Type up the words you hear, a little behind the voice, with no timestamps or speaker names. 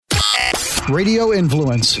Radio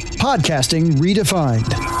Influence, podcasting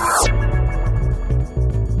redefined.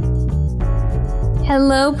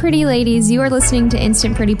 Hello, pretty ladies. You are listening to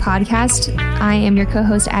Instant Pretty Podcast. I am your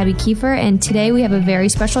co-host, Abby Kiefer, and today we have a very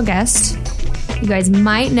special guest. You guys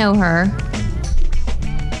might know her.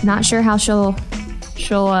 Not sure how she'll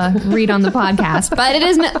read on the podcast, but it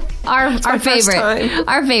is our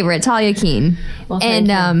favorite, Talia Keene. Well,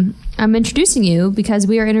 and I'm introducing you because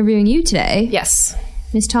we are interviewing you today. Yes.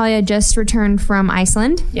 Miss Talia just returned from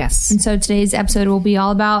Iceland. Yes. And so today's episode will be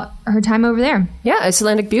all about her time over there. Yeah,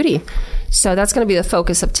 Icelandic beauty. So that's going to be the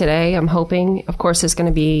focus of today. I'm hoping, of course, there's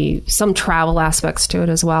going to be some travel aspects to it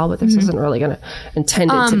as well, but this isn't really going to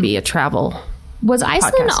intended to be a travel. Was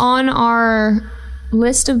Iceland on our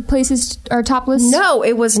list of places, our top list? No,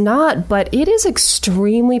 it was not, but it is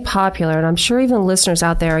extremely popular, and I'm sure even listeners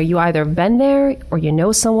out there, you either been there or you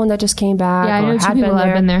know someone that just came back. Yeah, I know or two people that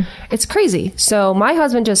have been there. It's crazy. So my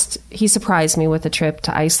husband he surprised me with a trip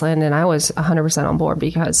to Iceland, and I was 100% on board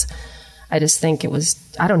because I just think it was,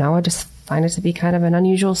 I don't know, I just find it to be kind of an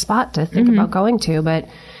unusual spot to think about going to, but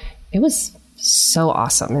it was so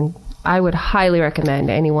awesome, and I would highly recommend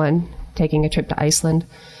anyone taking a trip to Iceland.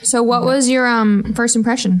 So what was your first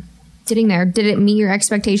impression sitting there? Did it meet your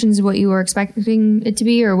expectations of what you were expecting it to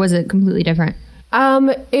be, or was it completely different?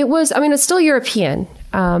 It's still European.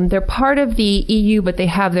 They're part of the EU, but they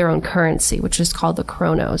have their own currency, which is called the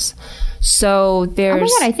Kronos. So there's... Oh my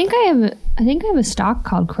God, I think I have a stock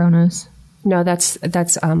called Kronos. No, that's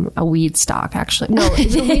a weed stock, actually. No,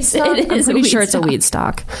 is it a weed stock? I'm pretty sure it's a weed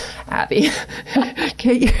stock. Abby,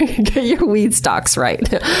 get your weed stocks right.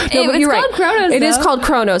 No, but you're right. Kronos, it is called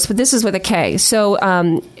Kronos, but this is with a K. So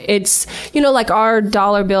it's, like our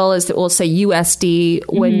dollar bill is, we'll say USD.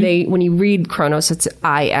 When you read Kronos, it's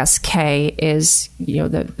ISK is,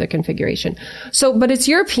 the configuration. So, but it's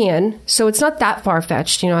European, so it's not that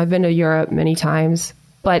far-fetched. I've been to Europe many times.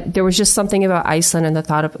 But there was just something about Iceland and the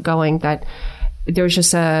thought of going that there was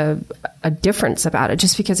just a difference about it,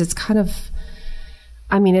 just because it's kind of,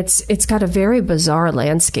 it's got a very bizarre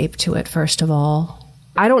landscape to it, first of all.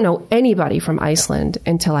 I don't know anybody from Iceland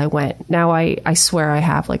until I went. Now I swear I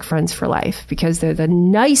have friends for life because they're the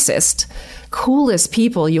nicest, coolest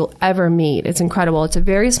people you'll ever meet. It's incredible. It's a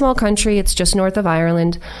very small country. It's just north of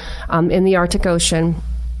Ireland, in the Arctic Ocean,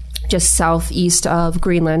 just southeast of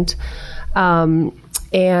Greenland.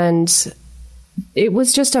 And it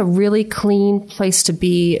was just a really clean place to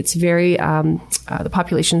be. It's very, the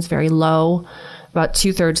population is very low. About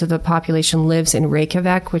 2/3 of the population lives in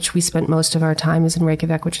Reykjavik, which we spent most of our time is in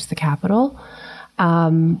Reykjavik, which is the capital.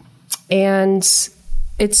 And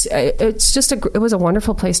it was a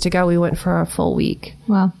wonderful place to go. We went for a full week.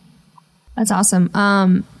 Wow. That's awesome.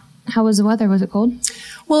 How was the weather? Was it cold?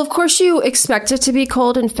 Well, of course, you expect it to be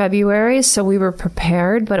cold in February, so we were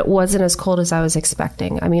prepared, but it wasn't as cold as I was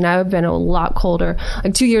expecting. I've been a lot colder.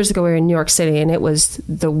 2 years ago, we were in New York City, and it was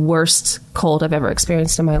the worst cold I've ever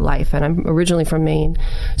experienced in my life, and I'm originally from Maine.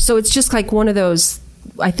 So it's just one of those,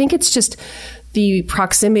 I think it's just the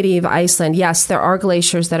proximity of Iceland. Yes, there are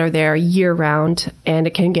glaciers that are there year-round, and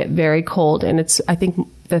it can get very cold, and I think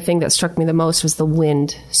the thing that struck me the most was the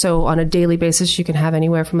wind. So on a daily basis, you can have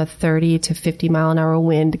anywhere from a 30 to 50 mile an hour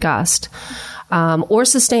wind gust, or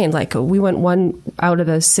sustained. We went one out of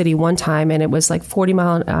the city one time and it was 40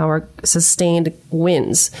 mile an hour sustained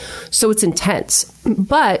winds. So it's intense,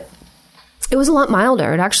 but it was a lot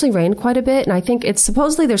milder. It actually rained quite a bit. And I think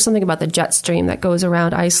supposedly there's something about the jet stream that goes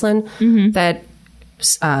around Iceland that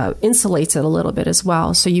insulates it a little bit as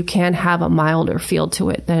well. So you can have a milder feel to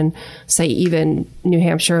it than, say, even New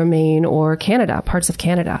Hampshire, Maine, or Canada, parts of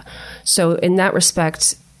Canada. So in that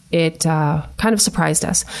respect, it kind of surprised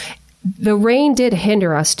us. The rain did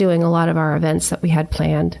hinder us doing a lot of our events that we had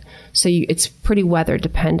planned. So it's pretty weather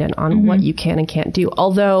dependent on what you can and can't do.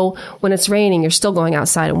 Although when it's raining, you're still going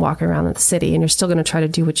outside and walking around the city, and you're still going to try to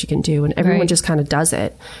do what you can do. And everyone just kind of does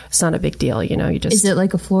it. It's not a big deal, you just... Is it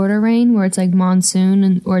like a Florida rain where it's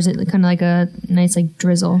monsoon, or is it kind of like a nice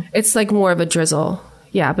drizzle? It's more of a drizzle.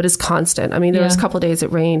 Yeah, but it's constant. There was a couple of days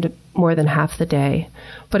it rained more than half the day.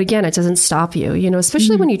 But again, it doesn't stop you,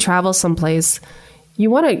 especially when you travel someplace. You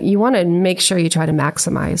want to make sure you try to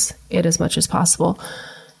maximize it as much as possible.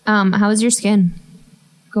 How was your skin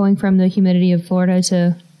going from the humidity of Florida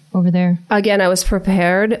to over there? Again, I was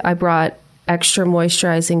prepared. I brought extra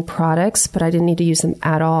moisturizing products, but I didn't need to use them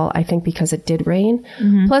at all, I think, because it did rain.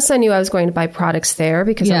 Plus, I knew I was going to buy products there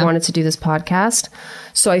because I wanted to do this podcast.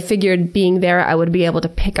 So I figured being there, I would be able to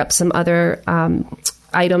pick up some other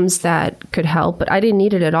items that could help, but I didn't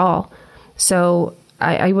need it at all. So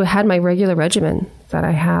I had my regular regimen that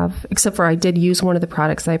I have, except for I did use one of the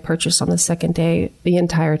products that I purchased on the second day the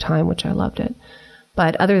entire time, which I loved it.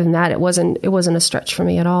 But other than that, it wasn't a stretch for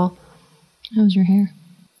me at all. How was your hair?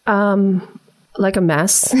 Like a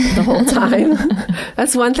mess the whole time.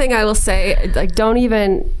 That's one thing I will say. Like, don't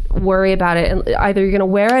even worry about it. And either you're going to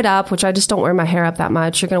wear it up, which I just don't wear my hair up that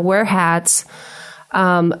much. You're going to wear hats,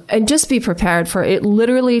 and just be prepared for it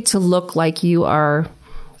literally to look like you are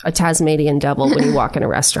a Tasmanian devil when you walk in a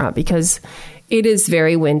restaurant, because it is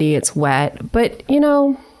very windy. It's wet, but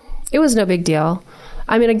it was no big deal.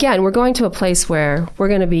 I mean, again, we're going to a place where we're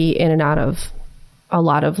going to be in and out of a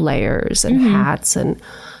lot of layers and hats, and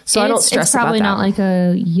so I don't stress about that. It's probably not like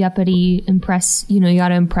a yuppity impress. You got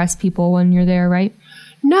to impress people when you're there, right?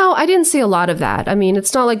 No, I didn't see a lot of that. I mean,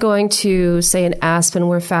 it's not like going to, say, an Aspen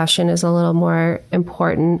where fashion is a little more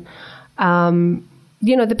important.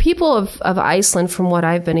 The people of Iceland, from what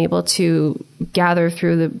I've been able to gather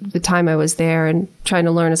through the time I was there and trying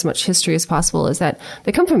to learn as much history as possible, is that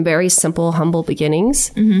they come from very simple, humble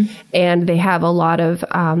beginnings. And they have a lot of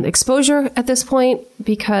exposure at this point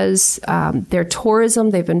because their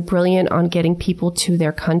tourism, they've been brilliant on getting people to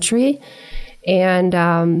their country.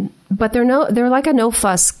 And but they're like a no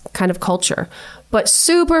fuss kind of culture, but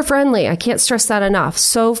super friendly. I can't stress that enough.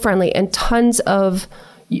 So friendly, and tons of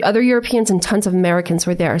other Europeans and tons of Americans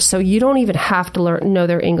were there. So you don't even have to know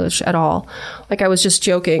their English at all. Like I was just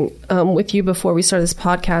joking with you before we started this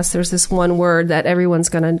podcast. There's this one word that everyone's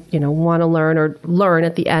going to, want to learn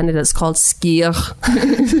at the end, and it's called skier.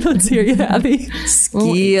 Let's hear you, Abby.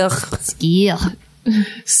 Skier. Skier.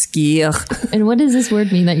 Skier. And what does this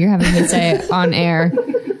word mean that you're having to say on air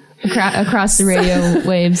across the radio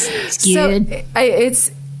waves? Skier.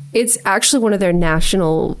 So it's actually one of their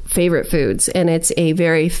national favorite foods, and it's a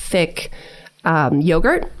very thick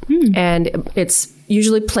yogurt, and it's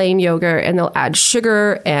usually plain yogurt, and they'll add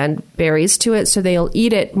sugar and berries to it. So they'll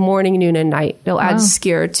eat it morning, noon, and night. They'll add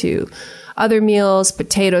skyr to other meals,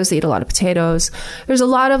 potatoes. They eat a lot of potatoes. There's a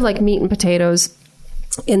lot of like meat and potatoes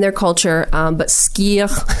in their culture, but skyr,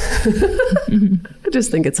 I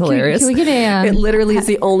just think it's hilarious. Can we get it literally is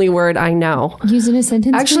the only word I know. Use in a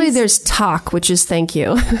sentence, Actually, please? There's tak, which is thank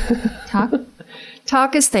you. Tak?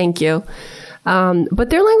 Tak is thank you. But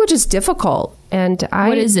their language is difficult. And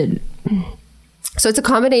what is it? So it's a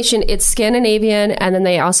combination. It's Scandinavian, and then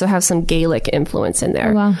they also have some Gaelic influence in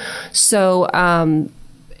there. Oh, wow. So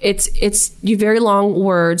it's you very long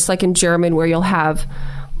words, like in German, where you'll have,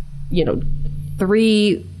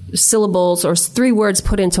 3 syllables or 3 words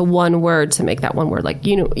put into one word to make that one word. Like,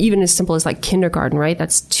 even as simple as like kindergarten, right?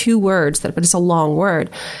 That's 2 words, but it's a long word.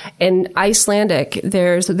 In Icelandic,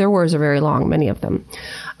 their words are very long, many of them.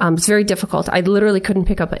 It's very difficult. I literally couldn't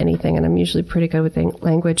pick up anything, and I'm usually pretty good with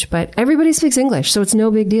language, but everybody speaks English, so it's no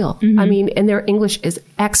big deal. I mean, and their English is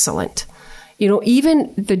excellent.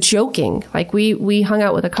 Even the joking, like we hung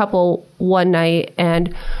out with a couple one night,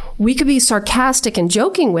 and we could be sarcastic and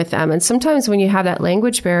joking with them. And sometimes when you have that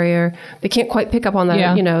language barrier, they can't quite pick up on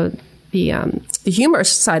the, the humor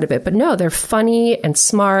side of it. But no, they're funny and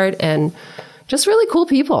smart and just really cool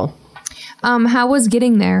people. How was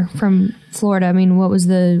getting there from Florida? I mean, what was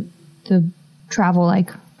the travel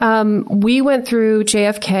like? We went through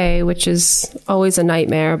JFK, which is always a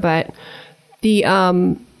nightmare, but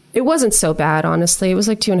it wasn't so bad, honestly. It was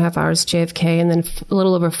like 2.5 hours to JFK, and then a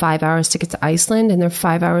little over 5 hours to get to Iceland, and they're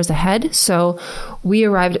 5 hours ahead. So we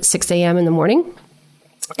arrived at 6 a.m. in the morning,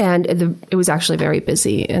 and it was actually very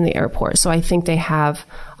busy in the airport. So I think they have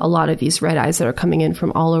a lot of these red eyes that are coming in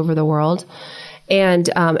from all over the world. And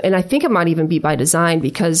I think it might even be by design,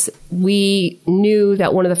 because we knew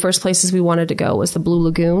that one of the first places we wanted to go was the Blue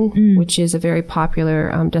Lagoon, which is a very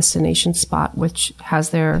popular destination spot, which has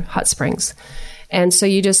their hot springs. And so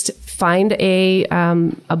you just find a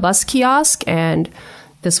bus kiosk, and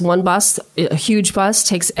this one bus, a huge bus,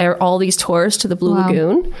 takes all these tours to the Blue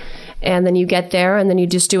Lagoon. And then you get there, and then you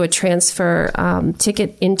just do a transfer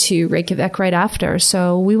ticket into Reykjavik right after.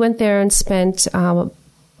 So we went there and spent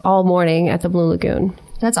all morning at the Blue Lagoon.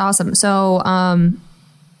 That's awesome. So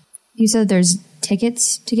you said there's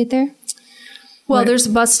tickets to get there? Well, there's a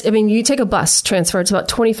bus. I mean, you take a bus transfer. It's about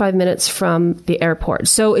 25 minutes from the airport.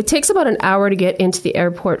 So it takes about an hour to get into the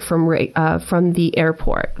airport from the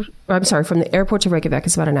airport. From the airport to Reykjavik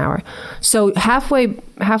is about an hour. So halfway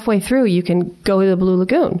through, you can go to the Blue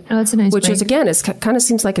Lagoon. Oh, that's a nice Which break. is, again, it kind of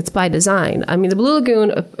seems like it's by design. I mean, the Blue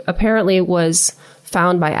Lagoon apparently was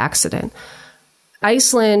found by accident.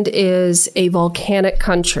 Iceland is a volcanic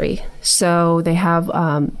country. So they have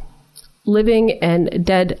living and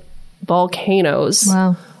dead volcanoes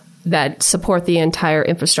that support the entire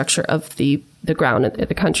infrastructure of the ground,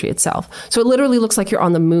 the country itself. So it literally looks like you're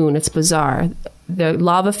on the moon. It's bizarre. the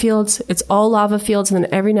lava fields. It's all lava fields. And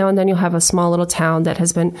then every now and then you'll have a small little town that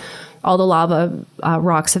has been, all the lava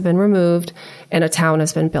rocks have been removed and a town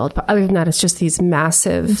has been built. But other than that, it's just these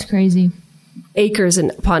massive... It's crazy. Acres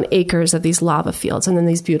and upon acres of these lava fields. And then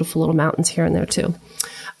these beautiful little mountains here and there too.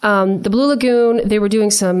 The Blue Lagoon, they were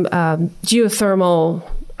doing some geothermal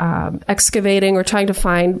excavating or trying to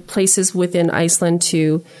find places within Iceland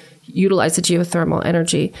to utilize the geothermal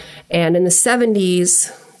energy. And in the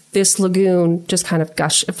 70s, this lagoon just kind of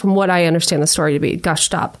gushed, from what I understand the story to be,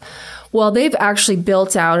 gushed up. Well, they've actually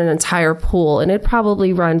built out an entire pool, and it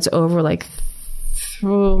probably runs over like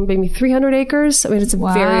maybe 300 acres. I mean, it's a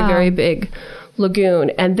very, very big lagoon.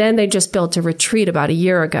 And then they just built a retreat about a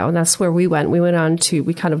year ago, and that's where we went.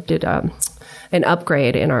 We kind of did an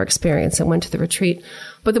upgrade in our experience and went to the retreat.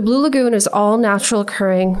 But the Blue Lagoon is all natural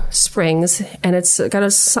occurring springs, and it's got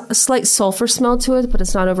a slight sulfur smell to it, but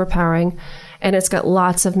it's not overpowering. And it's got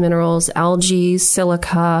lots of minerals, algae,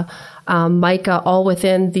 silica, mica, all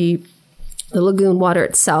within the lagoon water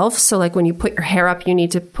itself. So like when you put your hair up, you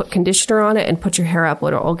need to put conditioner on it and put your hair up,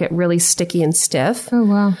 or it'll get really sticky and stiff.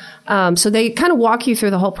 Oh, wow. So they kind of walk you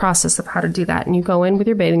through the whole process of how to do that. And you go in with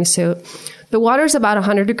your bathing suit. The water's about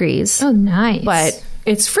 100 degrees. Oh, nice. But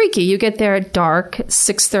it's freaky. You get there at dark,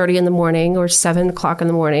 6:30 in the morning or 7 o'clock in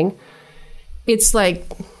the morning. It's like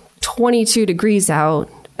 22 degrees out.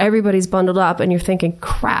 Everybody's bundled up and you're thinking,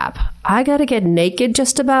 crap, I got to get naked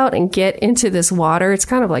just about and get into this water. It's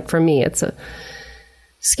kind of like, for me, it's a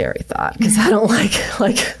scary thought because I don't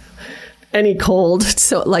like any cold.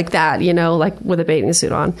 So like that, you know, like with a bathing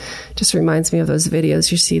suit on, just reminds me of those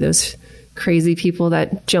videos. You see those crazy people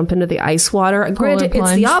that jump into the ice water. Granted,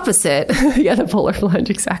 it's the opposite. Yeah, the polar plunge,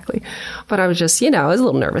 exactly. But I was just, I was a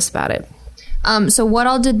little nervous about it. So what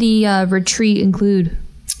all did the retreat include?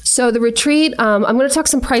 So the retreat, I'm going to talk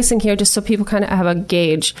some pricing here just so people kind of have a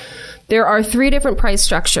gauge. There are 3 different price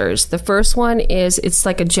structures. The first one is it's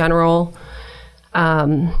like a general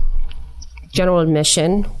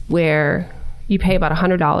admission where you pay about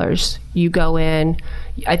 $100. You go in.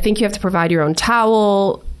 I think you have to provide your own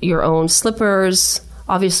towel, your own slippers,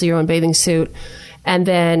 obviously your own bathing suit. And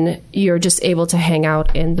then you're just able to hang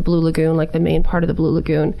out in the Blue Lagoon, like the main part of the Blue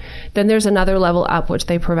Lagoon. Then there's another level up, which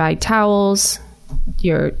they provide towels,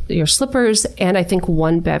 your slippers, and I think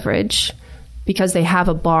one beverage, because they have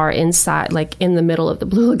a bar inside, like in the middle of the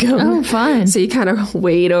Blue Lagoon. Oh, fun. So you kind of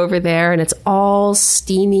wade over there and it's all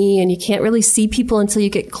steamy and you can't really see people until you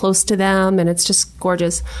get close to them, and it's just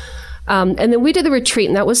gorgeous. And then we did the retreat,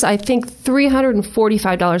 and that was, I think,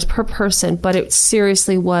 $345 per person, but it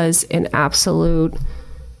seriously was an absolute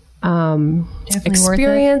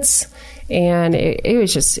experience. And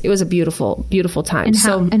it was a beautiful, beautiful time.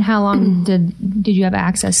 And how long did you have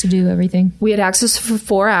access to do everything? We had access for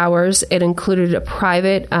 4 hours. It included a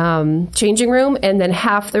private changing room, and then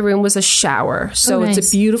half the room was a shower. So nice.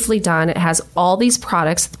 It's beautifully done. It has all these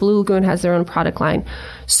products. The Blue Lagoon has their own product line.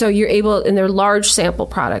 So you're able, and they're large sample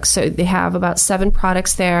products. So they have about 7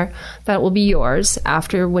 products there that will be yours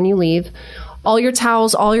after when you leave. All your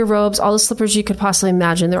towels, all your robes, all the slippers you could possibly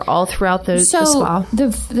imagine. They're all throughout the spa.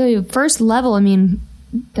 The first level, I mean,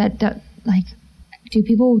 that like, do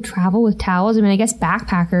people travel with towels? I mean, I guess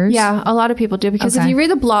backpackers. Yeah, a lot of people do. Because if you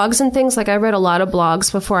read the blogs and things, like I read a lot of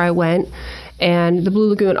blogs before I went. And the Blue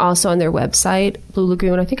Lagoon also on their website, Blue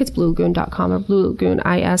Lagoon, I think it's bluelagoon.com or Blue Lagoon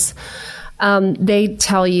IS. They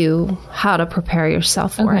tell you how to prepare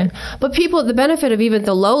yourself for it. But the benefit of even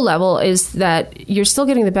the low level is that you're still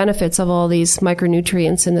getting the benefits of all these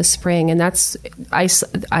micronutrients in the spring. And that's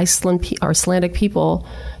Icelandic people.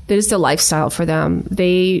 That is the lifestyle for them.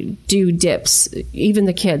 They do dips, even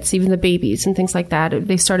the kids, even the babies and things like that.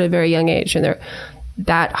 They start at a very young age, and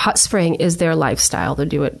that hot spring is their lifestyle. They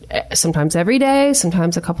do it sometimes every day,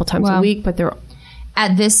 sometimes a couple times a week, but they're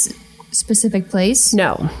at this specific place?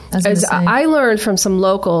 No. As I learned from some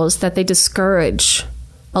locals that they discourage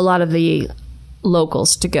a lot of the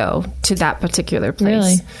locals to go to that particular place.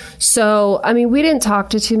 Really? So, I mean, we didn't talk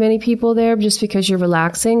to too many people there just because you're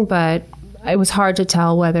relaxing, but it was hard to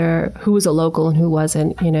tell who was a local and who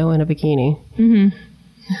wasn't, in a bikini.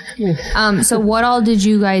 Mm-hmm. So what all did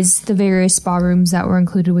you guys, the various spa rooms that were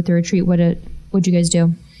included with the retreat, what'd you guys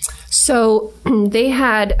do? So they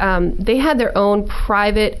had their own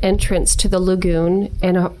private entrance to the lagoon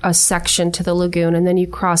and a section to the lagoon, and then you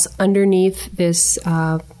cross underneath this.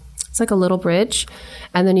 It's like a little bridge,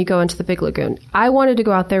 and then you go into the big lagoon. I wanted to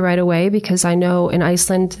go out there right away because I know in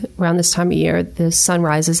Iceland around this time of year the sun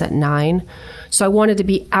rises at 9. So I wanted to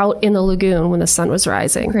be out in the lagoon when the sun was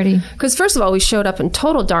rising. Pretty. Because first of all, we showed up in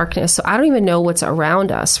total darkness, so I don't even know what's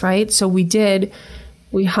around us, right? So we did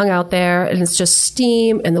We hung out there, and it's just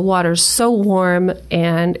steam, and the water's so warm,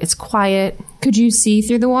 and it's quiet. Could you see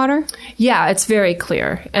through the water? Yeah, it's very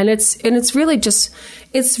clear, and it's really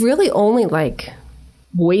only like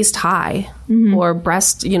waist high or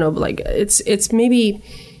breast. Like it's maybe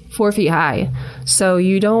 4 feet high. So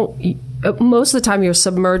you don't. Most of the time, you're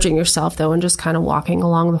submerging yourself though, and just kind of walking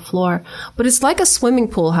along the floor. But it's like a swimming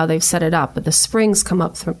pool how they've set it up, but the springs come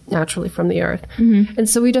up naturally from the earth. And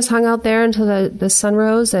so we just hung out there until the sun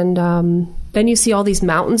rose, and then you see all these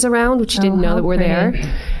mountains around, which you didn't know that were there.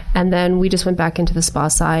 And then we just went back into the spa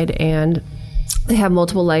side, and they have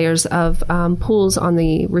multiple layers of pools on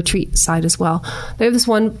the retreat side as well. They have this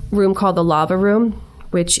one room called the lava room,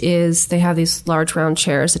 which is they have these large round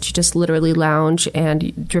chairs that you just literally lounge,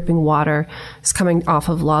 and dripping water is coming off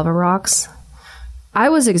of lava rocks. I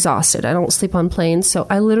was exhausted. I don't sleep on planes, so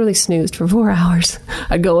I literally snoozed for 4 hours.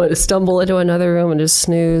 I'd go and stumble into another room and just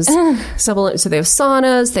snooze. So they have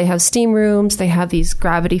saunas, they have steam rooms, they have these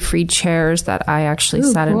gravity-free chairs that I actually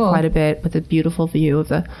sat in quite a bit with a beautiful view of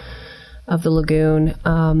the lagoon.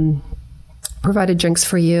 Provided drinks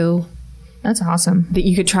for you. That's awesome. That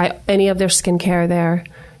you could try any of their skincare there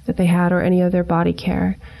that they had, or any of their body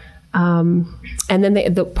care. And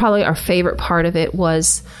then probably our favorite part of it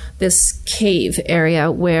was this cave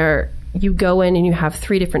area where you go in and you have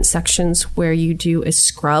 3 different sections where you do a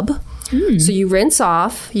scrub. So you rinse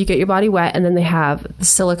off, you get your body wet, and then they have the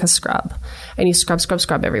silica scrub, and you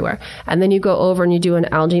scrub everywhere. And then you go over and you do an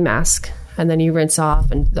algae mask, and then you rinse off,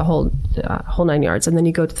 and the whole 9 yards. And then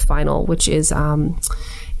you go to the final, which is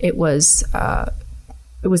it was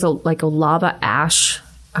like a lava ash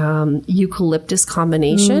eucalyptus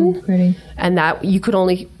combination. Pretty. And that you could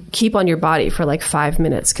only keep on your body for like 5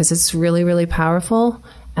 minutes because it's really, really powerful.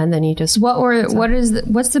 And then you just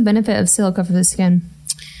what's the benefit of silica for the skin?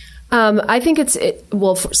 I think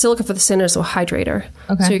silica for the skin is a hydrator.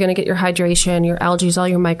 Okay. So you're going to get your hydration, your algae, all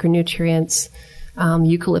your micronutrients.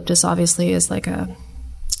 Eucalyptus obviously is like a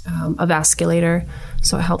vasculator,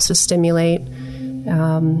 so it helps to stimulate.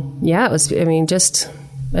 It was, just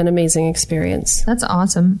an amazing experience. That's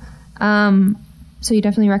awesome. So you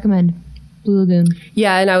definitely recommend Blue Lagoon.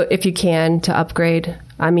 Yeah, and if you can, to upgrade.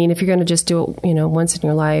 If you're going to just do it, once in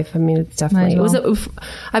your life, it's definitely,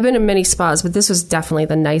 I've been in many spas, but this was definitely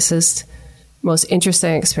the nicest, most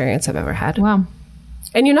interesting experience I've ever had. Wow.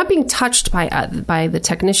 And you're not being touched by the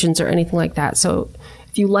technicians or anything like that. So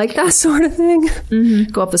if you like that sort of thing,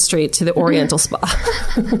 go up the street to the Oriental Spa.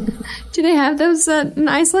 Do they have those in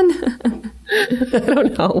Iceland? I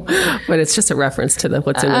don't know, but it's just a reference to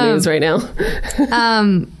what's in the news right now.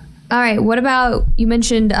 All right. What about, you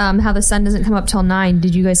mentioned how the sun doesn't come up till 9.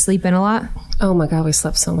 Did you guys sleep in a lot? Oh my God, we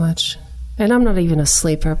slept so much. And I'm not even a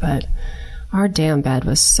sleeper, but our damn bed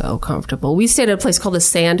was so comfortable. We stayed at a place called the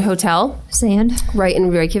Sand Hotel. Sand? Right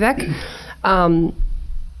in Reykjavik. And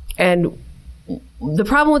the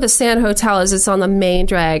problem with the Sand Hotel is it's on the main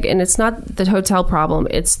drag, and it's not the hotel problem.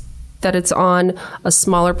 It's that it's on a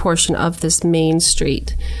smaller portion of this main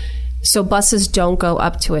street. So buses don't go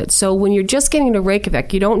up to it. So when you're just getting to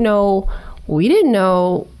Reykjavik, you don't know, we didn't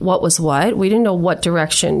know what was what. We didn't know what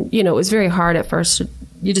direction. It was very hard at first.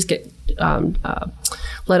 You just get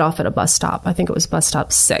let off at a bus stop. I think it was bus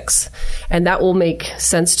stop 6. And that will make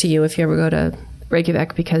sense to you if you ever go to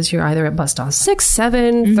Reykjavik, because you're either at bus stop 6,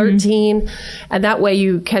 7, 13. And that way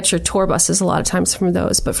you catch your tour buses a lot of times from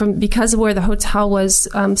those. But because of where the hotel was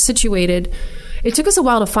situated, it took us a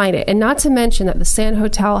while to find it. And not to mention that the Sand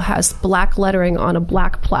Hotel has black lettering on a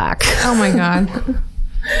black plaque. Oh my God.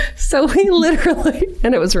 So we literally,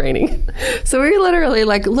 and it was raining. So we literally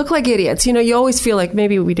look like idiots. You always feel like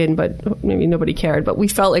maybe we didn't, but maybe nobody cared, but we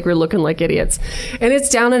felt like we were looking like idiots. And it's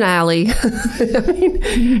down an alley. And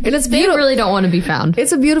it's beautiful. They really don't want to be found.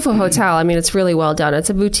 It's a beautiful hotel. It's really well done. It's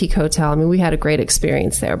a boutique hotel. We had a great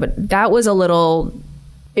experience there, but that was a little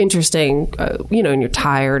interesting, and you're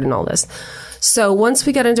tired and all this. So once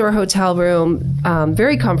we got into our hotel room,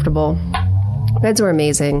 very comfortable. Beds were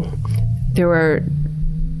amazing. There were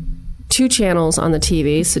 2 channels on the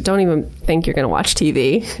TV, so don't even think you're going to watch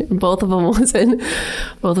TV. Both of them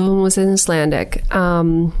was in Icelandic.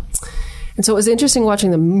 And so it was interesting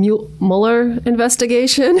watching the Mueller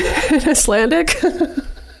investigation in Icelandic.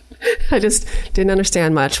 I just didn't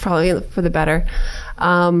understand much, probably for the better.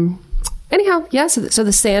 Anyhow, yeah, so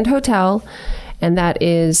the Sand Hotel, and that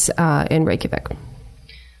is in Reykjavik.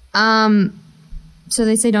 So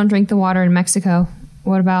they say don't drink the water in Mexico.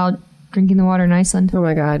 What about drinking the water in Iceland? Oh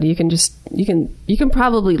my God, you can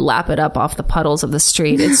probably lap it up off the puddles of the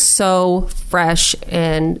street. It's so fresh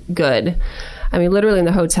and good. Literally in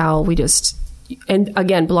the hotel, we just, and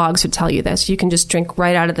again, blogs would tell you this, you can just drink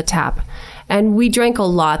right out of the tap. And we drank a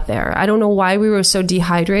lot there. I don't know why we were so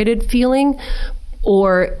dehydrated feeling,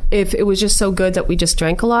 or if it was just so good that we just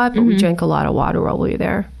drank a lot, but we drank a lot of water while we were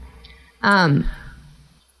there.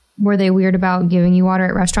 Were they weird about giving you water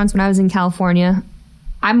at restaurants? When I was in California,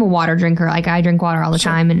 I'm a water drinker. Like, I drink water all the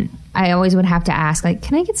time, and I always would have to ask, like,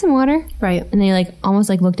 can I get some water? Right. And they like almost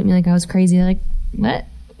like looked at me like I was crazy. They're like, what?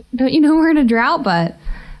 Don't you know we're in a drought? But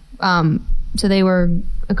so they were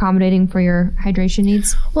accommodating for your hydration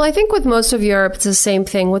needs? Well, I think with most of Europe, it's the same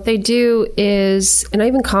thing. What they do is, and I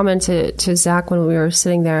even commented to Zach when we were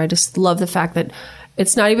sitting there, I just love the fact that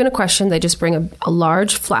it's not even a question. They just bring a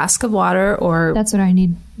large flask of water, or that's what I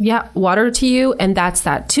need. Yeah, water to you, and that's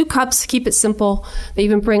that. 2 cups, keep it simple. They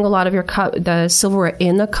even bring a lot of your cup, the silverware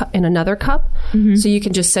in another cup, so you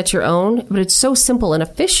can just set your own. But it's so simple and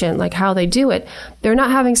efficient, like how they do it. They're not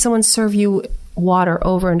having someone serve you water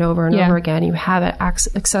over and over and over again. You have it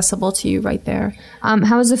accessible to you right there.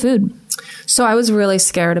 How was the food? So I was really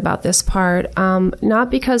scared about this part, not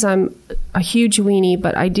because I'm a huge weenie,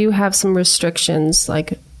 but I do have some restrictions,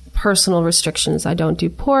 like personal restrictions. I don't do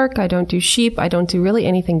pork, I don't do sheep, I don't do really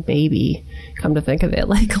anything baby, come to think of it,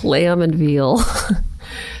 like lamb and veal.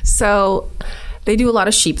 So they do a lot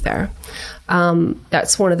of sheep there.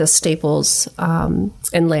 That's one of the staples, and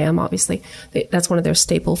lamb, obviously. That's one of their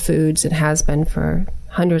staple foods. It has been for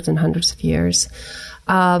hundreds and hundreds of years.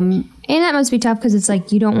 And that must be tough because it's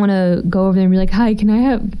like you don't want to go over there and be like, hi, can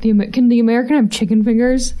the American have chicken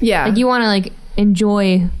fingers? Yeah. Like you want to like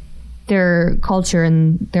enjoy their culture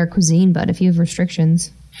and their cuisine, but if you have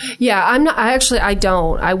restrictions. Yeah,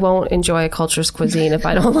 I won't enjoy a culture's cuisine if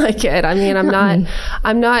I don't like it. I mean,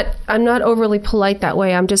 I'm not overly polite that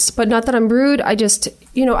way. But not that I'm rude. I just,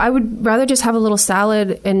 I would rather just have a little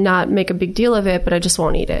salad and not make a big deal of it, but I just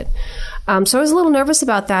won't eat it. So I was a little nervous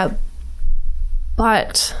about that,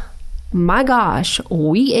 but my gosh,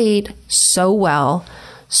 we ate so well.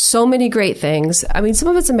 So many great things. I mean, some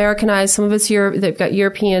of it's Americanized, some of it's they've got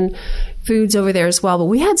European foods over there as well, but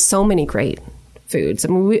we had so many great foods. I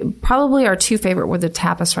mean, probably our 2 favorite were the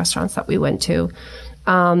tapas restaurants that we went to.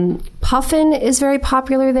 Puffin is very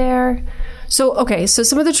popular there. So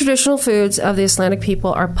some of the traditional foods of the Icelandic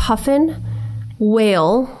people are puffin,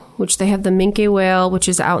 whale, which they have the minke whale, which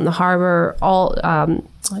is out in the harbor all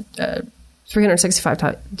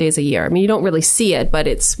 365 days a year. I mean, you don't really see it, but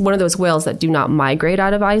it's one of those whales that do not migrate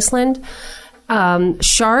out of Iceland.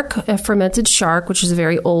 Shark, a fermented shark, which is a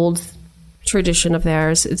very old tradition of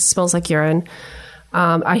theirs. It smells like urine.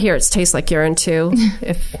 I hear it tastes like urine too.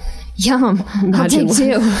 Yum. I'll take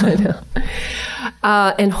 2. I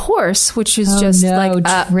know. And horse, which is just like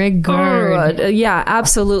triggered. Yeah,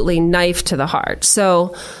 absolutely knife to the heart.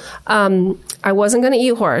 So I wasn't going to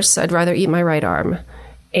eat horse. I'd rather eat my right arm.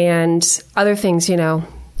 And other things,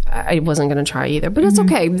 I wasn't going to try either. But it's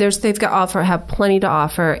okay. They've have plenty to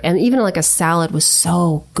offer. And even like a salad was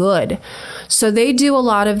so good. So they do a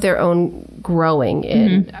lot of their own growing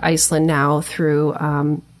in Iceland now through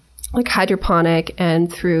like hydroponic and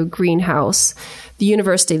through greenhouse. The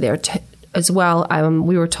university there as well,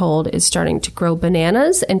 we were told, is starting to grow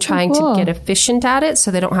bananas and trying to get efficient at it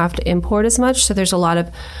so they don't have to import as much. So there's a lot of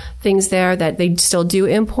things there that they still do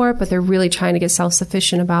import, but they're really trying to get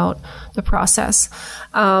self-sufficient about the process.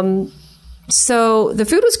 So the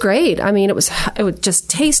food was great. I mean, it just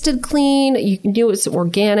tasted clean. You knew it was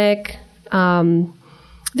organic.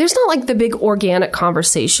 There's not like the big organic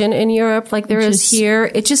conversation in Europe like there is here.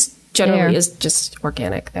 It just generally is just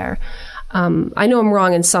organic there. I know I'm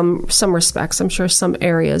wrong in some respects. I'm sure some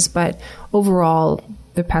areas, but overall,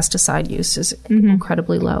 the pesticide use is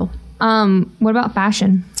incredibly low. What about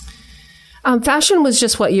fashion? Fashion was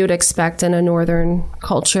just what you would expect in a northern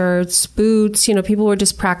culture. It's boots, people were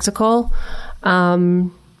just practical.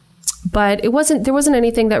 But there wasn't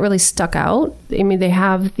anything that really stuck out. I mean, they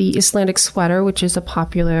have the Icelandic sweater, which is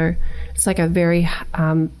it's like a very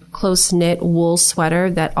close-knit wool sweater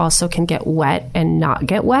that also can get wet and not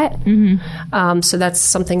get wet. So that's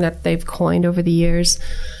something that they've coined over the years.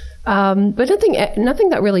 But nothing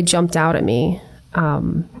that really jumped out at me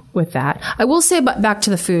with that. I will say back to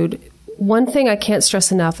the food. One thing I can't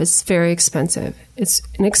stress enough is it's very expensive. It's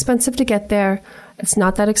inexpensive to get there. It's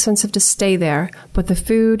not that expensive to stay there, but the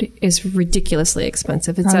food is ridiculously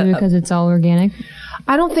expensive. Probably because it's all organic?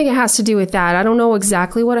 I don't think it has to do with that. I don't know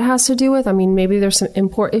exactly what it has to do with. I mean, maybe there's some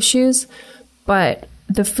import issues, but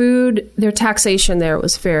the food, their taxation there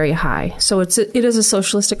was very high. So it is a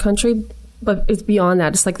socialistic country, but it's beyond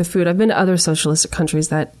that. It's like the food. I've been to other socialistic countries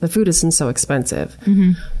that the food isn't so expensive.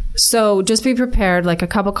 So just be prepared. Like a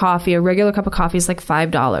regular cup of coffee is like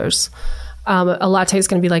 $5. A latte is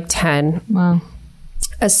going to be like 10. Wow.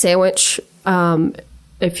 A sandwich,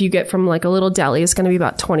 if you get from like a little deli, is going to be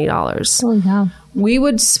about $20. Holy cow. We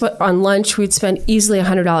would, on lunch, we'd spend easily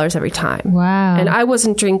 $100 every time. Wow. And I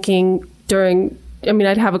wasn't drinking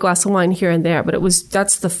I'd have a glass of wine here and there, but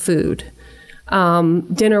that's the food.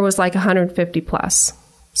 Dinner was like 150 plus.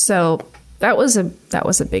 So that was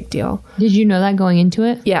a big deal. Did you know that going into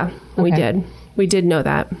it? Yeah, we did. We did know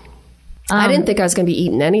that. I didn't think I was going to be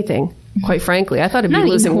eating anything, quite frankly. I thought I'd be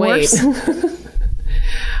losing weight.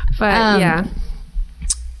 But yeah.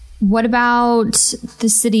 What about the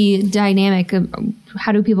city dynamic?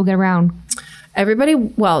 How do people get around?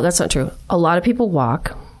 Well, that's not true. A lot of people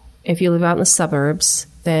walk. If you live out in the suburbs,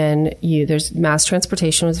 then there's mass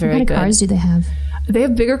transportation was very good. What kind of cars do they have? They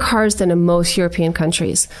have bigger cars than in most European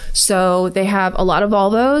countries. So they have a lot of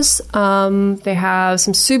Volvos. They have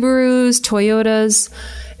some Subarus, Toyotas.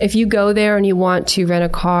 If you go there and you want to rent a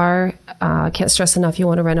car, I can't stress enough, you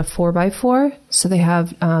want to rent a 4x4. So they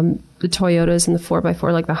have the Toyotas and the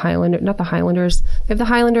 4x4, like the Highlander, not the Highlanders. They have the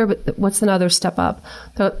Highlander, but what's another step up?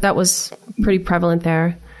 That was pretty prevalent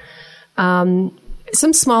there.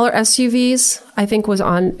 Some smaller SUVs, I think, was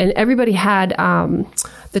on, and everybody had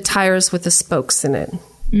the tires with the spokes in it.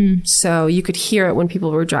 So you could hear it when people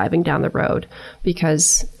were driving down the road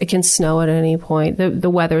because it can snow at any point. The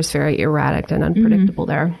weather is very erratic and unpredictable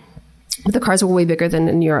there. But the cars were way bigger than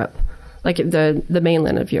in Europe, like the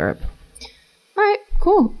mainland of Europe. All right,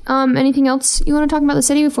 cool. Anything else you want to talk about the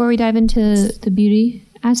city before we dive into the beauty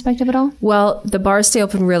aspect of it all? Well, the bars stay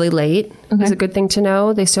open really late. Okay. It's a good thing to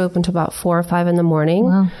know. They stay open till about 4 or 5 in the morning.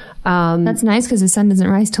 Wow. That's nice because the sun doesn't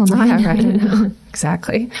rise till 9. Yeah, right.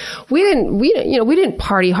 Exactly. We didn't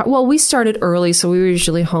party hard. Well, we started early, so we were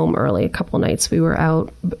usually home early. A couple nights we were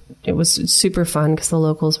out. It was super fun because the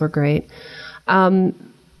locals were great.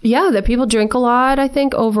 The people drink a lot, I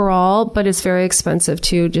think, overall, but it's very expensive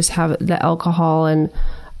to just have the alcohol and.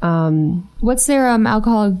 What's their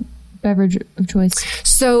alcoholic beverage of choice?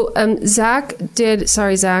 So Zach did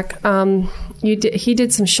he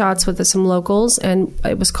did some shots with some locals, and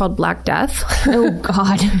it was called Black Death. Oh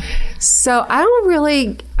God. So I don't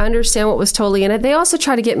really understand what was totally in it. They also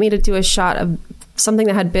tried to get me to do a shot of something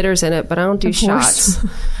that had bitters in it, but I don't do shots.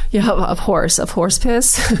 Yeah, of horse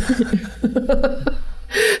piss.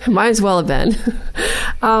 Might as well have been.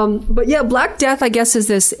 But yeah, Black Death, I guess, is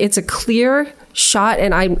this. It's a clear shot,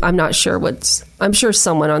 and I'm not sure I'm sure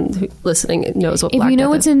someone listening knows what Black Death is. If you know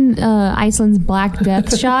what's in Iceland's Black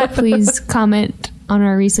Death shot, please comment on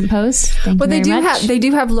our recent post. Thank you very much. They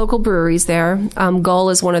do have local breweries there. Gull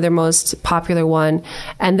is one of their most popular one.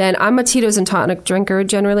 And then I'm a Tito's and tonic drinker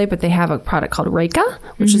generally, but they have a product called Reka,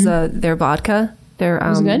 which is their vodka.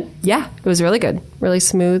 Was it good? Yeah, it was really good. Really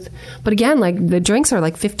smooth. But again, like the drinks are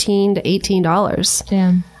like $15 to $18.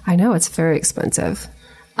 Damn. I know, it's very expensive.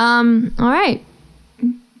 All right.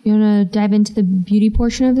 You want to dive into the beauty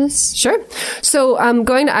portion of this? Sure. So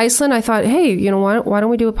going to Iceland, I thought, hey, why don't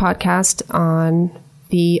we do a podcast on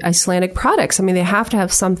the Icelandic products? I mean, they have to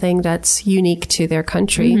have something that's unique to their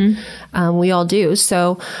country. We all do.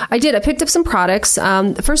 So I picked up some products.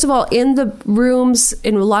 First of all, in the rooms,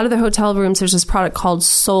 in a lot of the hotel rooms, there's this product called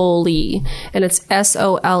Soley, and it's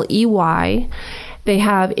Soley. They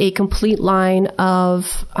have a complete line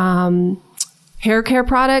of hair care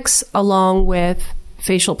products along with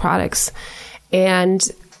facial products. And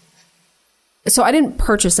so I didn't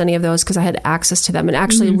purchase any of those because I had access to them, and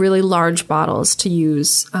actually really large bottles to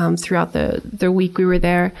use throughout the week we were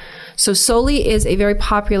there. So Soley is a very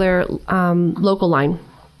popular local line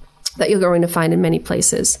that you're going to find in many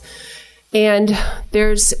places. And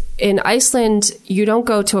in Iceland, you don't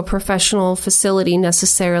go to a professional facility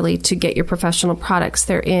necessarily to get your professional products.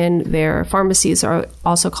 Their pharmacies are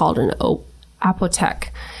also called an apotek.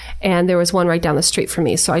 And there was one right down the street from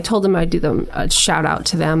me. So I told them I'd do them a shout out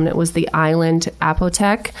to them. And it was the Island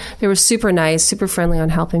Apotek. They were super nice, super friendly on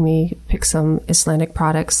helping me pick some Icelandic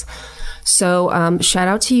products. So shout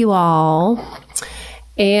out to you all.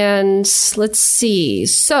 And let's see.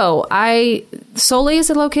 So Soley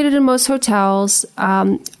is located in most hotels.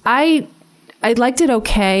 I liked it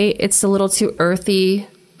okay. It's a little too earthy,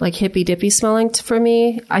 like hippy dippy smelling for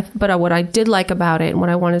me. But what I did like about it, and what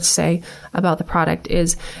I wanted to say about the product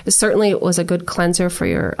is certainly it was a good cleanser for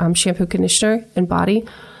your shampoo, conditioner, and body,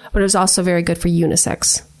 but it was also very good for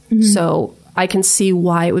unisex. So I can see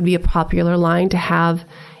why it would be a popular line to have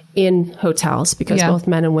in hotels because both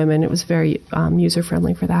men and women, it was very user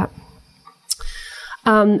friendly for that.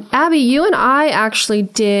 Abby, you and I actually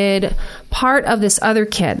did part of this other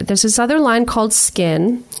kit. There's this other line called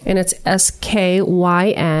Skyn, and it's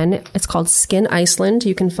SKYN. It's called Skyn Iceland.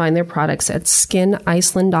 You can find their products at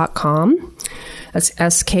skyniceland.com. That's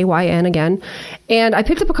SKYN again. And I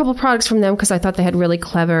picked up a couple of products from them because I thought they had really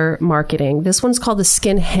clever marketing. This one's called the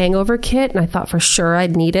Skyn Hangover Kit, and I thought for sure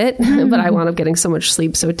I'd need it, but I wound up getting so much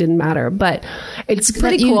sleep, so it didn't matter. But it's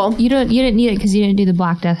pretty cool. You didn't need it because you didn't do the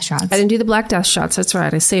Black Death shots. I didn't do the Black Death shots. That's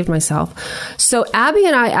right. I saved myself. So Abby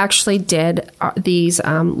and I actually did these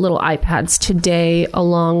little iPads today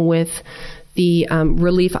along with the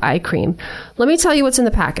Relief Eye Cream. Let me tell you what's in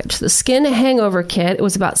the package. The Skyn Hangover Kit, it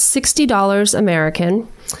was about $60 American.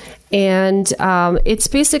 And it's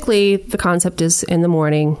basically, the concept is in the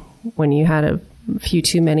morning when you had a few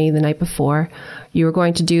too many the night before, you were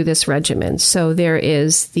going to do this regimen. So there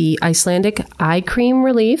is the Icelandic Eye Cream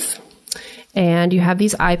Relief, and you have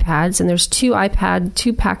these iPads, and there's two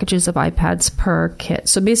packages of iPads per kit.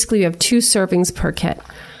 So basically you have 2 servings per kit.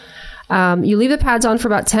 You leave the pads on for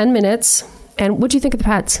about 10 minutes. And what do you think of the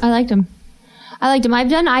pads? I liked them. I've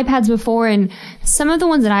done iPads before, and some of the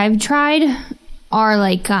ones that I've tried are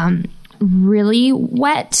like really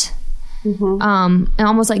wet, and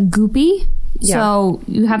almost like goopy. Yeah. So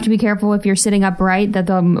you have to be careful if you're sitting upright that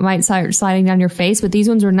they might start sliding down your face. But these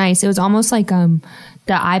ones were nice. It was almost like the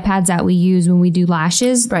iPads that we use when we do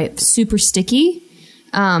lashes. Right. Super sticky.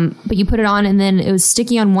 But you put it on, and then it was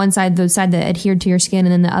sticky on one side, the side that adhered to your skin,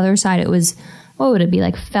 and then the other side it was, what would it be,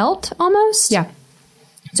 like felt almost? Yeah.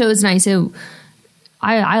 So it was nice.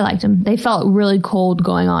 I liked them. They felt really cold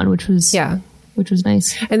going on, which was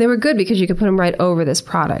nice. And they were good because you could put them right over this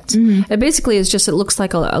product. Mm-hmm. It basically is just, it looks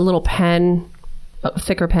like a little pen, a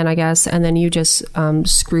thicker pen, I guess, and then you just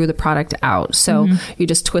screw the product out. So you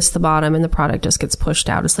just twist the bottom and the product just gets pushed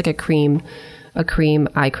out. It's like a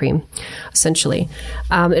eye cream, essentially.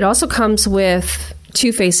 It also comes with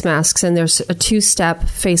 2 face masks, and there's a 2-step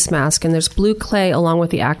face mask, and there's blue clay along with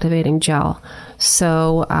the activating gel.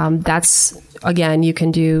 So that's, again, you can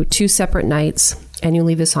do 2 separate nights, and you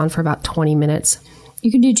leave this on for about 20 minutes. You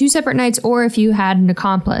can do 2 separate nights, or if you had an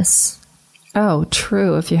accomplice. Oh,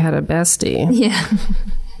 true. If you had a bestie. Yeah.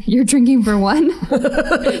 You're drinking for one?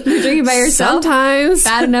 You're drinking by yourself? Sometimes.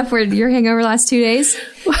 Bad enough where your hangover lasts 2 days?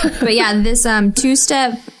 But yeah, this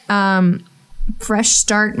 2-step fresh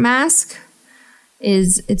start mask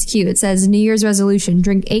it's cute. It says New Year's resolution: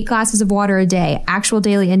 drink 8 glasses of water a day. Actual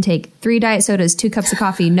daily intake: 3 diet sodas, 2 cups of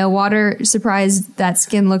coffee. No water. Surprised that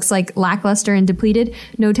skin looks like lackluster and depleted.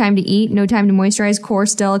 No time to eat. No time to moisturize.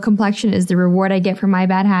 Coarse, dull complexion is the reward I get for my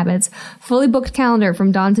bad habits. Fully booked calendar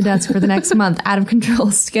from dawn to dusk for the next month. Out of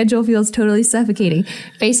control. Schedule feels totally suffocating.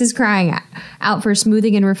 Face is crying out for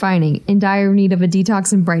smoothing and refining. In dire need of a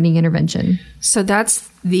detox and brightening intervention. So that's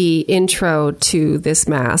the intro to this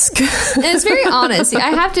mask. And it's very honest. I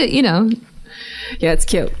have to, Yeah, it's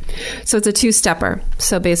cute. So it's a 2-stepper.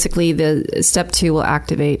 So basically the step 2 will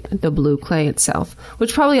activate the blue clay itself,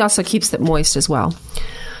 which probably also keeps it moist as well.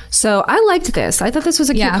 So I liked this. I thought this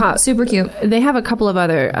was a cute super cute. They have a couple of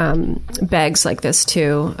other bags like this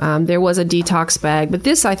too. There was a detox bag, but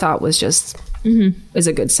this I thought was just... is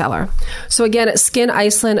a good seller. So again, at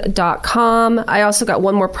skyniceland.com. I also got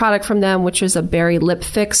one more product from them, which is a berry lip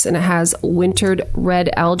fix, and it has wintered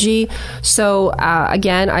red algae. So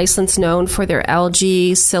again, Iceland's known for their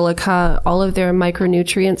algae, silica, all of their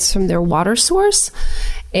micronutrients from their water source.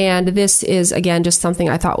 And this is, again, just something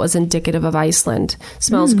I thought was indicative of Iceland.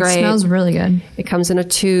 Smells great. Smells really good. It comes in a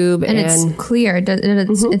tube. And it's clear.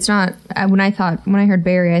 It's not, when I heard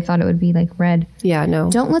berry, I thought it would be like red. Yeah, no.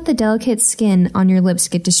 Don't let the delicate skin on your lips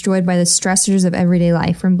get destroyed by the stressors of everyday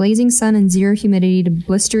life. From blazing sun and zero humidity to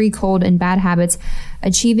blistery cold and bad habits,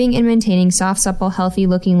 achieving and maintaining soft, supple,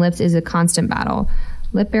 healthy-looking lips is a constant battle.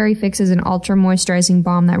 Lip Berry Fix is an ultra-moisturizing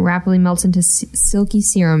balm that rapidly melts into silky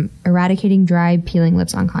serum, eradicating dry, peeling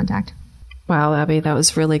lips on contact. Wow, Abby, that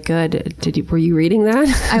was really good. Were you reading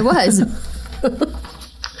that? I was.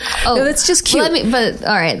 Oh, no, that's just cute. All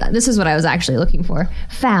right, this is what I was actually looking for.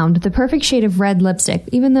 Found the perfect shade of red lipstick,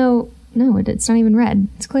 even though, no, it's not even red.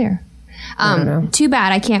 It's clear. Too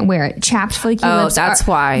bad I can't wear it. Chapped, flaky lips. Oh, that's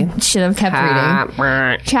why. Should have kept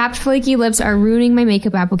reading. Chapped, flaky lips are ruining my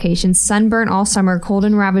makeup application. Sunburnt all summer, cold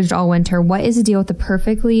and ravaged all winter. What is the deal with the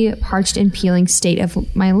perfectly parched and peeling state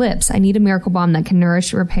of my lips? I need a miracle balm that can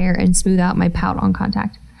nourish, repair, and smooth out my pout on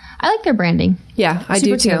contact. I like their branding. Yeah, I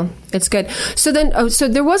do too. Cute. It's good. So then, so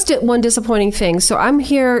there was one disappointing thing. So I'm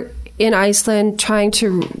here in Iceland trying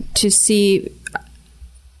to see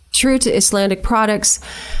true to Icelandic products.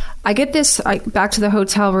 I get this back to the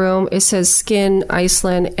hotel room. It says Skyn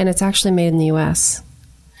Iceland, and it's actually made in the U.S.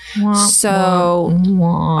 So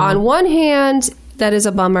on one hand, that is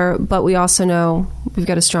a bummer, but we also know we've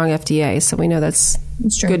got a strong FDA, so we know that's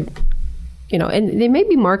good. You know, and they may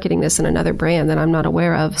be marketing this in another brand that I'm not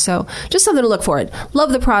aware of. So just something to look for it.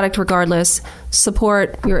 Love the product regardless.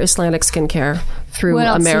 Support your Icelandic skincare through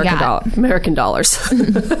American dollars.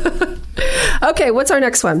 Okay, what's our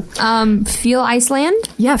next one? Feel Iceland?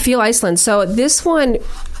 Yeah, Feel Iceland. So this one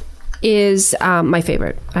is my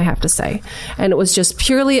favorite, I have to say. And it was just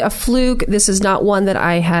purely a fluke. This is not one that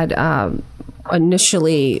I had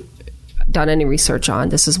initially done any research on.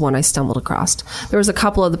 This is one I stumbled across. There was a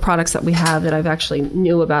couple of the products that we have that I've actually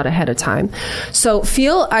knew about ahead of time. So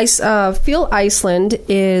Feel Iceland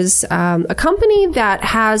is a company that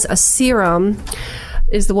has a serum,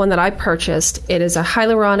 is the one that I purchased. It is a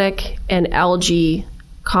hyaluronic and algae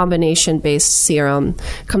combination based serum.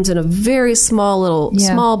 Comes in a very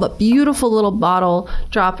small but beautiful little bottle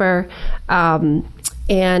dropper.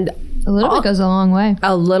 And a little bit goes a long way.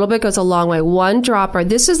 A little bit goes a long way. One dropper.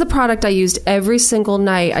 This is the product I used every single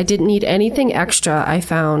night. I didn't need anything extra, I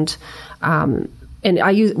found. And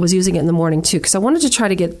I was using it in the morning, too, because I wanted to try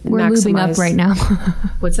to get We're lubing up right now.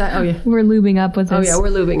 What's that? Oh, yeah. We're lubing up with this. Oh, yeah, we're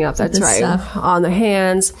lubing up. That's right. Stuff. On the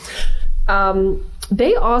hands.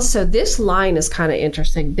 They also, this line is kind of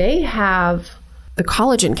interesting. They have the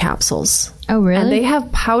collagen capsules. Oh, really? And they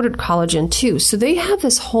have powdered collagen, too. So they have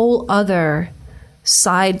this whole other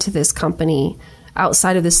side to this company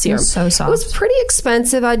outside of the serum. It's so soft. It was pretty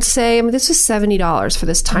expensive, I'd say. I mean, this was $70 for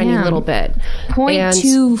this tiny little bit.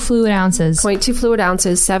 0.2 fluid ounces. 0.2 fluid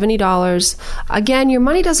ounces, $70. Again, your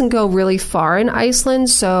money doesn't go really far in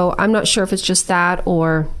Iceland, so I'm not sure if it's just that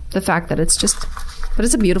or the fact that it's just... But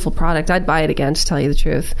it's a beautiful product. I'd buy it again, to tell you the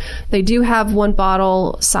truth. They do have one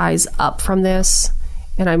bottle size up from this.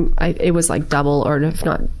 And it was like double, or if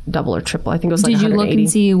not double or triple. I think it was like 180. Did you look and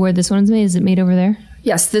see where this one's made? Is it made over there?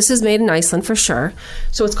 Yes, this is made in Iceland for sure.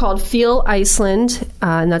 So it's called Feel Iceland,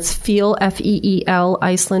 and that's Feel, F-E-E-L,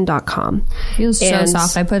 Iceland.com. Feels so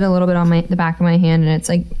soft. I put a little bit on the back of my hand, and it's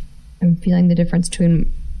like I'm feeling the difference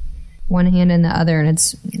between one hand and the other, and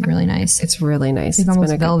it's really nice. It's really nice. It's almost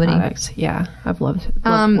been a velvety. Good product. Yeah, I've loved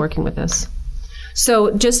working with this.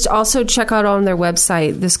 So just also check out on their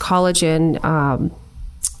website this collagen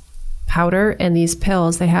powder and these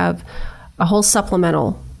pills. They have a whole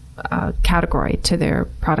supplemental category to their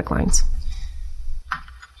product lines.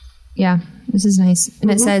 Yeah, this is nice.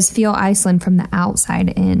 And it says Feel Iceland from the outside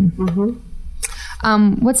in.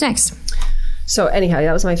 What's next? So anyhow,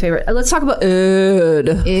 that was my favorite. Let's talk about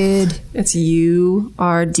Urd. It's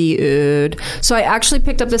U-R-D, Urd. So I actually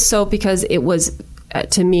picked up this soap because it was,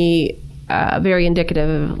 to me, very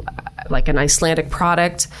indicative of like an Icelandic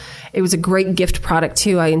product. It was a great gift product,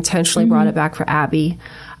 too. I intentionally brought it back for Abby.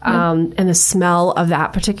 And the smell of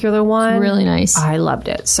that particular one. It's really nice. I loved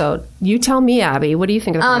it. So you tell me, Abby, what do you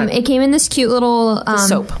think of the product? It came in this cute little...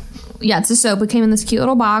 soap. Yeah, it's a soap. It came in this cute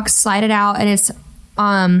little box. Slide it out, and it's...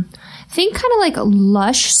 think kind of like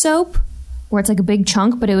Lush soap, where it's like a big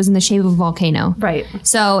chunk, but it was in the shape of a volcano. Right.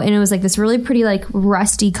 So, and it was like this really pretty, like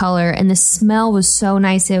rusty color, and the smell was so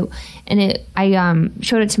nice. I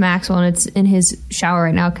showed it to Maxwell, and it's in his shower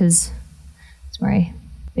right now because that's where I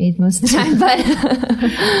bathe most of the time. But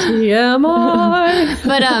TMI.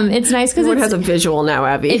 But it's nice because it has a visual now,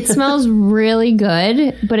 Abby. It smells really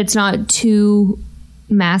good, but it's not too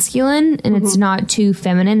masculine, and it's not too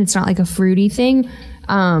feminine. It's not like a fruity thing.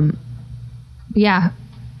 Yeah,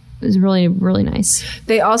 it was really, really nice.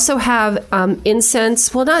 They also have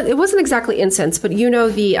incense. Well, it wasn't exactly incense, but you know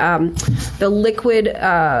the liquid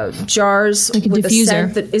jars like a with diffuser.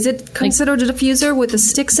 The scent. Is it considered a diffuser with the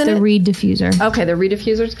sticks in it? The reed diffuser. Okay, the reed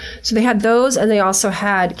diffusers. So they had those, and they also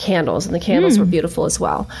had candles, and the candles were beautiful as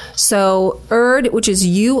well. So Urd, which is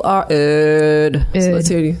U-R-D. So let's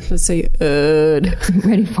say Urd.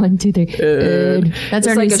 Ready? 1, 2, 3. Urd. That's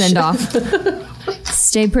our new send off.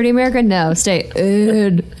 Stay pretty America? No, stay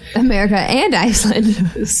America and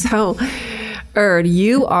Iceland. So Urd,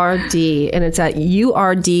 U-R-D, and it's at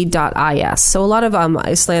urd.is. So a lot of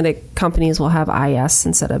Icelandic companies will have is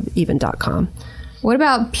instead of even .com. What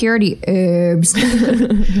about Purity Herbs?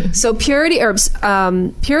 So Purity Herbs.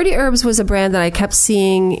 Purity Herbs was a brand that I kept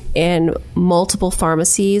seeing in multiple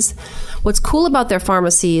pharmacies. What's cool about their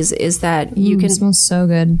pharmacies is that you can it smells so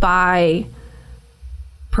good. buy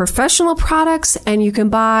professional products, and you can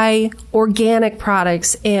buy organic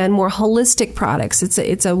products and more holistic products.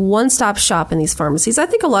 It's a one-stop shop in these pharmacies. I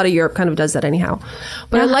think a lot of Europe kind of does that anyhow.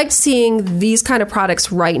 But I liked seeing these kind of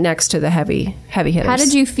products right next to the heavy hitters. How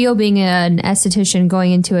did you feel being an esthetician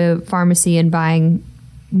going into a pharmacy and buying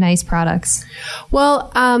nice products? Well,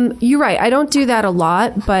 you're right. I don't do that a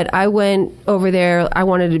lot, but I went over there. I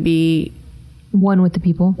wanted to be one with the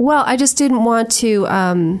people. Well, I just didn't want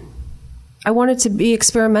to. I wanted to be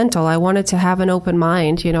experimental. I wanted to have an open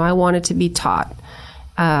mind. I wanted to be taught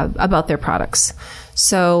about their products.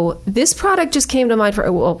 So this product just came to mind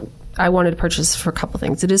I wanted to purchase for a couple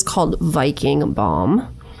things. It is called Viking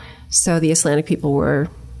Balm. So the Icelandic people were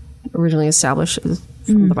originally established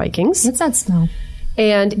from the Vikings. What's that smell?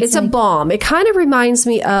 And it's a balm. It kind of reminds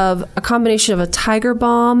me of a combination of a tiger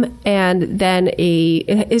balm and then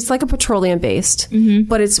it's like a petroleum based,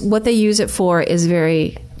 but it's what they use it for is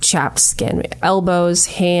very chapped skin, elbows,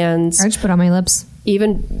 hands. I just put on my lips.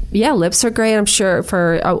 Even, lips are great, I'm sure,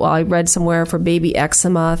 I read somewhere for baby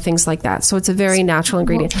eczema, things like that. So it's a very natural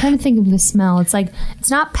ingredient. I'm trying to think of the smell. It's like,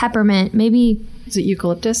 it's not peppermint. Maybe. Is it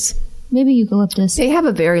eucalyptus? Maybe eucalyptus. They have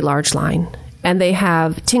a very large line. And they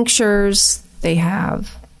have tinctures. They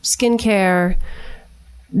have skincare.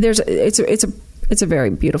 It's a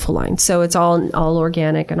very beautiful line. So it's all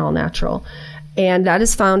organic and all natural. And that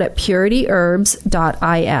is found at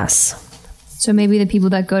purityherbs.is. So maybe the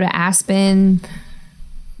people that go to Aspen,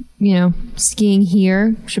 skiing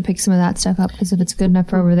here should pick some of that stuff up, because if it's good enough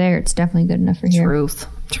for over there, it's definitely good enough for here. Truth.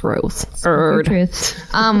 Truth.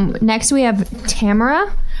 Next we have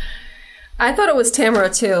Tamara. I thought it was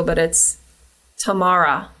Tamara too, but it's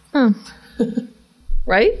Tamara. Oh.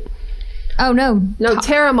 Right? Oh, no. No,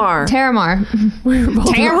 Terramar. Tamara?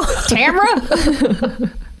 What can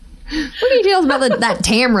you tell us about that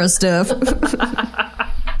Tamara stuff?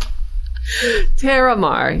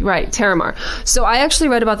 Terramar. Right, Terramar. So I actually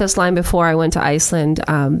read about this line before I went to Iceland.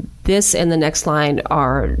 This and the next line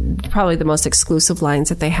are probably the most exclusive lines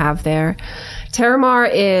that they have there. Terramar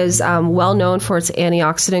is well known for its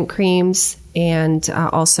antioxidant creams and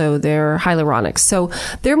also their hyaluronics. So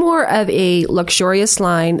they're more of a luxurious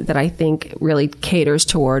line that I think really caters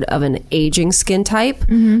toward of an aging skin type.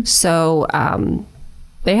 So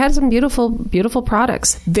they had some beautiful, beautiful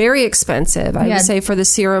products. Very expensive. I would say for the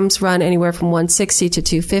serums run anywhere from $160 to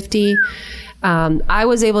 $250. I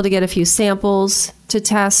was able to get a few samples to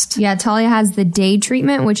test. Yeah, Talia has the day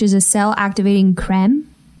treatment, which is a cell activating creme.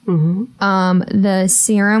 The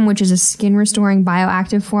serum, which is a skin restoring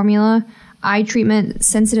bioactive formula. Eye treatment,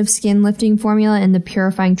 sensitive skin lifting formula, and the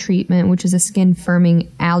purifying treatment, which is a skin firming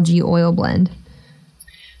algae oil blend.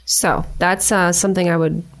 So that's something I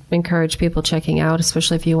would encourage people checking out,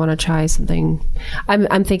 especially if you want to try something.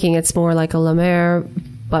 I'm thinking it's more like a La Mer,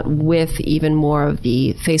 but with even more of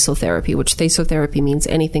the phasotherapy, which phasotherapy means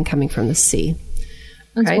anything coming from the sea.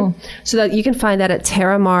 That's cool. So that you can find that at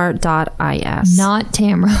terramar.is. Not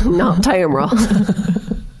Tamara. Not Tamara.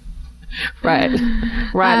 right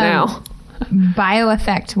now.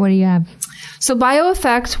 BioEffect, what do you have? So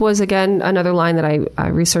BioEffect was, again, another line that I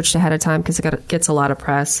researched ahead of time because it gets a lot of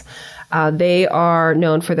press. They are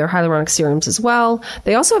known for their hyaluronic serums as well.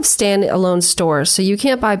 They also have standalone stores, so you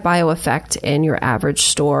can't buy BioEffect in your average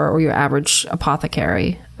store or your average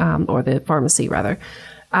apothecary, or the pharmacy, rather.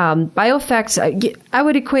 BioEffect, I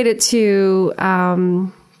would equate it to...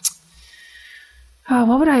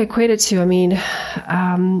 what would I equate it to? I mean...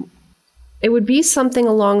 it would be something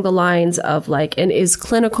along the lines of like an Is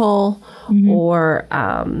Clinical or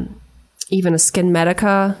even a Skin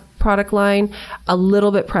Medica product line. A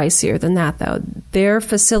little bit pricier than that, though. Their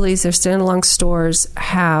facilities, their standalone stores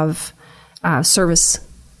have service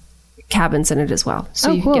cabins in it as well.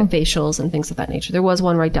 So you can get facials and things of that nature. There was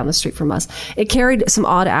one right down the street from us. It carried some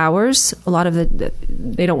odd hours. A lot of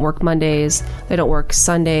they don't work Mondays. They don't work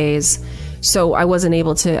Sundays. So I wasn't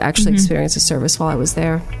able to actually experience a service while I was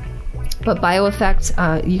there. But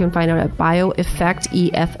BioEffect, you can find out at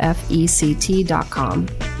bioeffect.com.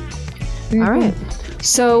 All right.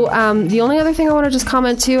 So the only other thing I want to just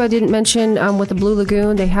comment too, I didn't mention with the Blue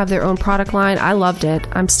Lagoon, they have their own product line. I loved it.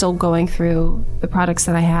 I'm still going through the products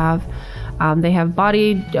that I have. They have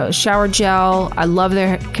body shower gel. I love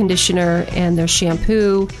their conditioner and their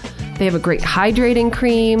shampoo. They have a great hydrating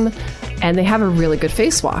cream. And they have a really good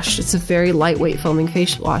face wash. It's a very lightweight foaming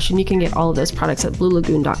face wash. And you can get all of those products at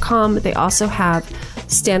bluelagoon.com. They also have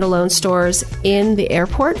standalone stores in the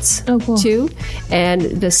airports too. And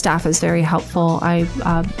the staff is very helpful.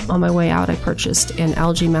 On my way out, I purchased an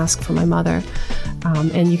algae mask for my mother.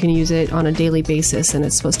 And you can use it on a daily basis. And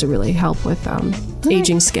it's supposed to really help with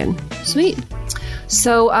aging skin. Sweet.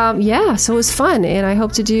 So, so it was fun. And I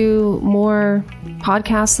hope to do more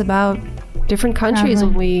podcasts about different countries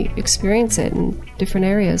when we experience it in different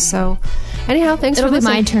areas. So Anyhow, thanks It'll for be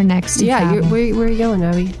listening. my turn next. To Yeah, travel. where are you going,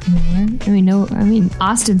 Abby? I mean,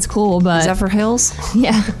 Austin's cool, but Zephyr Hills?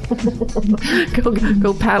 yeah,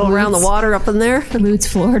 Go paddle around the water up in there. Lutz,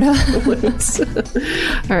 Florida. All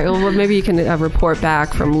right, well, maybe you can report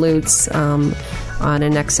back from Lutz on a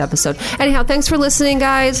next episode. Anyhow, thanks for listening,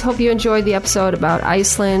 guys. Hope you enjoyed the episode about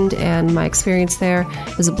Iceland and my experience there.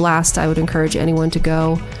 It was a blast. I would encourage anyone to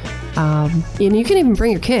go. And you can even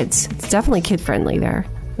bring your kids. It's definitely kid-friendly there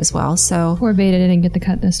as well. So Poor Veda didn't get the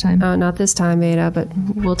cut this time. not this time, Veda, but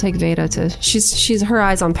we'll take Veda to. She's her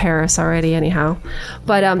eyes on Paris already, anyhow.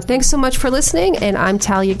 But thanks so much for listening, and I'm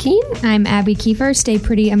Talia Keene. I'm Abby Kiefer. Stay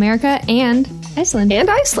pretty, America and Iceland. And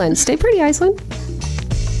Iceland. Stay pretty, Iceland.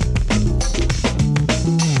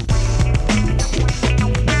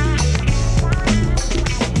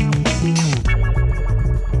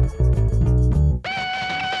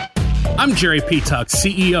 I'm Jerry P. Tuck,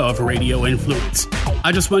 CEO of Radio Influence.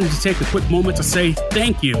 I just wanted to take a quick moment to say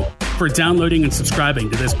thank you for downloading and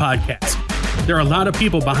subscribing to this podcast. There are a lot of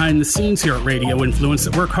people behind the scenes here at Radio Influence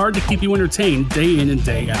that work hard to keep you entertained day in and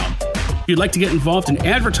day out. If you'd like to get involved and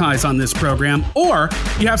advertise on this program, or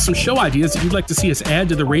you have some show ideas that you'd like to see us add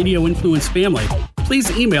to the Radio Influence family,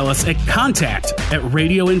 please email us at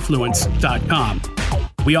contact@radioinfluence.com.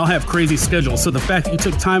 We all have crazy schedules, so the fact that you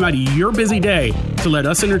took time out of your busy day to let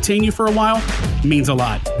us entertain you for a while means a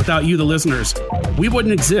lot. Without you, the listeners, we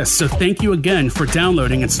wouldn't exist, so thank you again for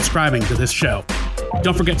downloading and subscribing to this show.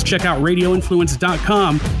 Don't forget to check out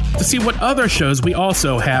radioinfluence.com to see what other shows we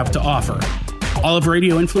also have to offer. All of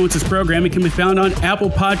Radio Influence's programming can be found on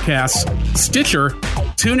Apple Podcasts, Stitcher,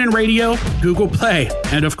 TuneIn Radio, Google Play,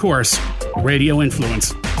 and of course,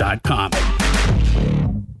 radioinfluence.com.